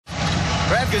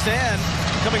Brad Gazan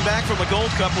coming back from a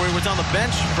Gold Cup where he was on the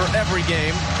bench for every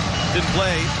game. Didn't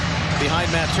play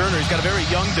behind Matt Turner. He's got a very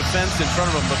young defense in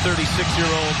front of him, a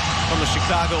 36-year-old from the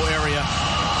Chicago area.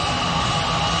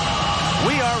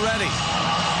 We are ready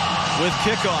with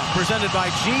kickoff presented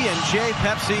by G&J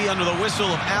Pepsi under the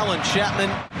whistle of Alan Chapman.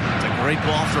 It's a great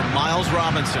ball from Miles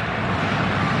Robinson.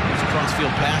 These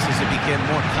crossfield passes have become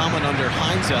more common under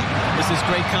Heinze. This is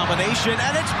great combination,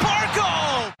 and it's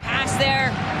Barco! Pass there,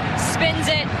 spins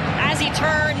it as he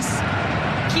turns,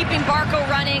 keeping Barco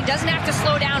running, doesn't have to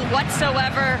slow down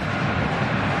whatsoever.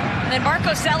 And then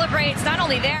Barco celebrates, not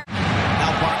only there.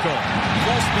 Now Barco,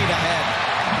 full speed ahead.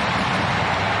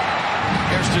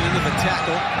 Hairston into the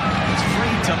tackle. It's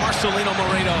free to Marcelino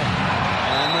Moreno.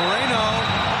 And Moreno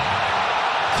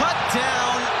cut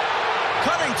down,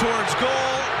 cutting towards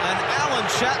goal, and Alan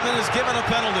Chapman is given a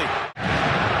penalty.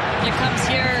 Here comes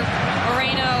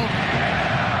Moreno.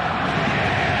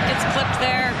 Gets clipped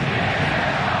there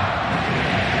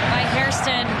by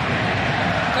Hairston.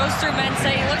 Goes through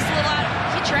Mensah. He looks a little out.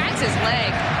 He drags his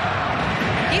leg.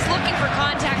 He's looking for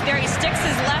contact there. He sticks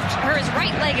his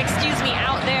right leg,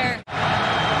 out there.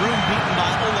 Room beaten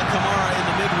by Ola Kamara in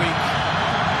the midweek.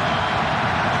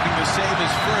 Looking to save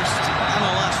his first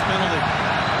MLS penalty.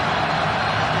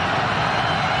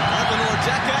 Alvin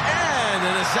Ortega and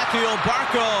Ezequiel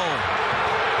Barco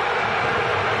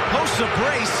posts a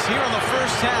brace here in the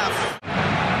first half.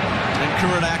 In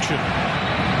current action.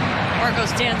 Barco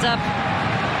stands up.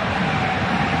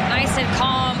 Nice and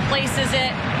calm, places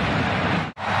it.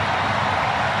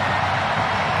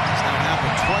 It's now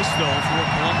happened twice, though, for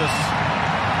Columbus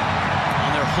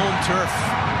on their home turf.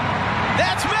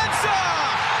 That's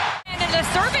Mensah! And then the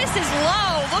service is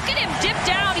low. Look at him dip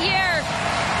down here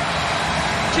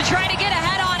to try to get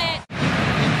ahead on it.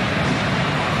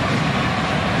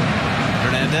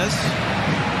 Hernandez.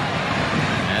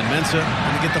 And Mensah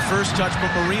going to get the first touch,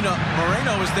 but Moreno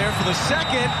is there for the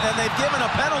second, and they've given a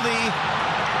penalty.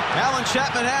 Alan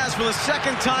Chapman has for the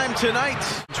second time tonight.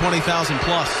 20,000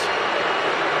 plus.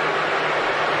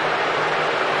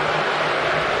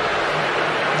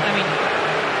 I mean,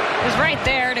 it was right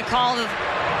there to call the...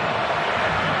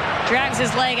 Drags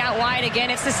his leg out wide again.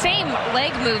 It's the same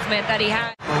leg movement that he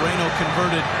had. Moreno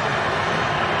converted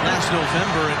last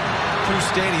November at Crew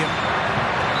Stadium.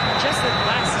 Just the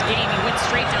last game, he went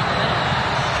straight down the middle.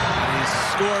 He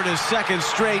scored his second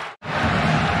straight.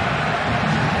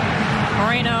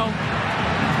 Moreno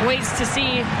waits to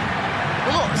see a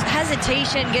little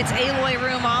hesitation, gets Eloy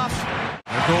Room off.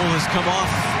 The goal has come off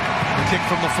the kick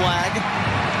from the flag.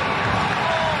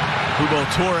 Hugo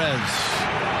Torres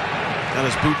got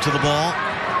his boot to the ball.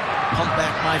 Pumped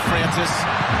back by Francis.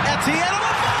 Etienne on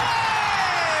the volley!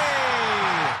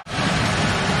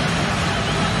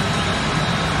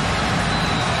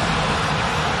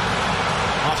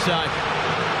 Offside.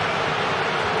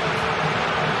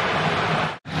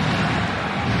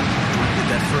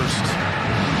 First.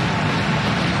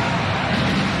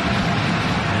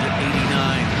 And at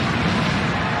 89.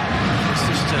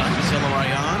 Assist to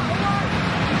Zelarayan.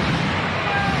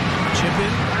 Chip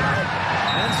in.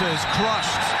 Mensah is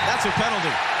crushed. That's a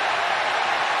penalty.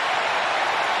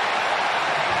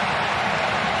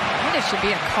 I think it should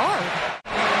be a card.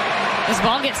 This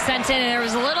ball gets sent in, and there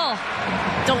was a little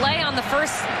delay on the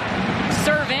first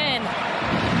serve in.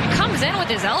 He comes in with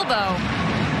his elbow.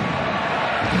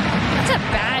 That's a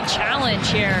bad challenge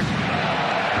here.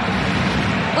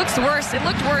 Looks worse. It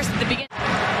looked worse at the beginning.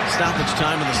 Stoppage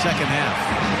time in the second half.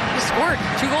 He scored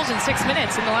 2 goals in 6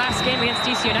 minutes in the last game against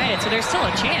DC United, so there's still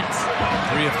a chance.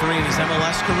 3 of 3 in his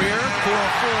MLS career. 4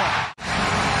 of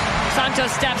 4.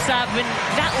 Santos steps up, and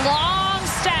that long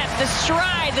step, the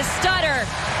stride, the stutter,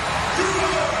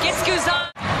 gets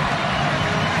Guzan.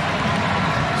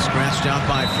 Scratched out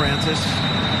by Francis.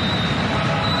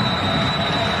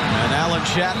 And Alan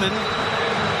Chapman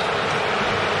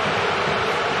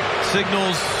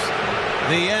signals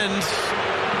the end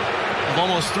of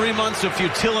almost 3 months of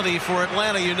futility for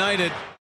Atlanta United.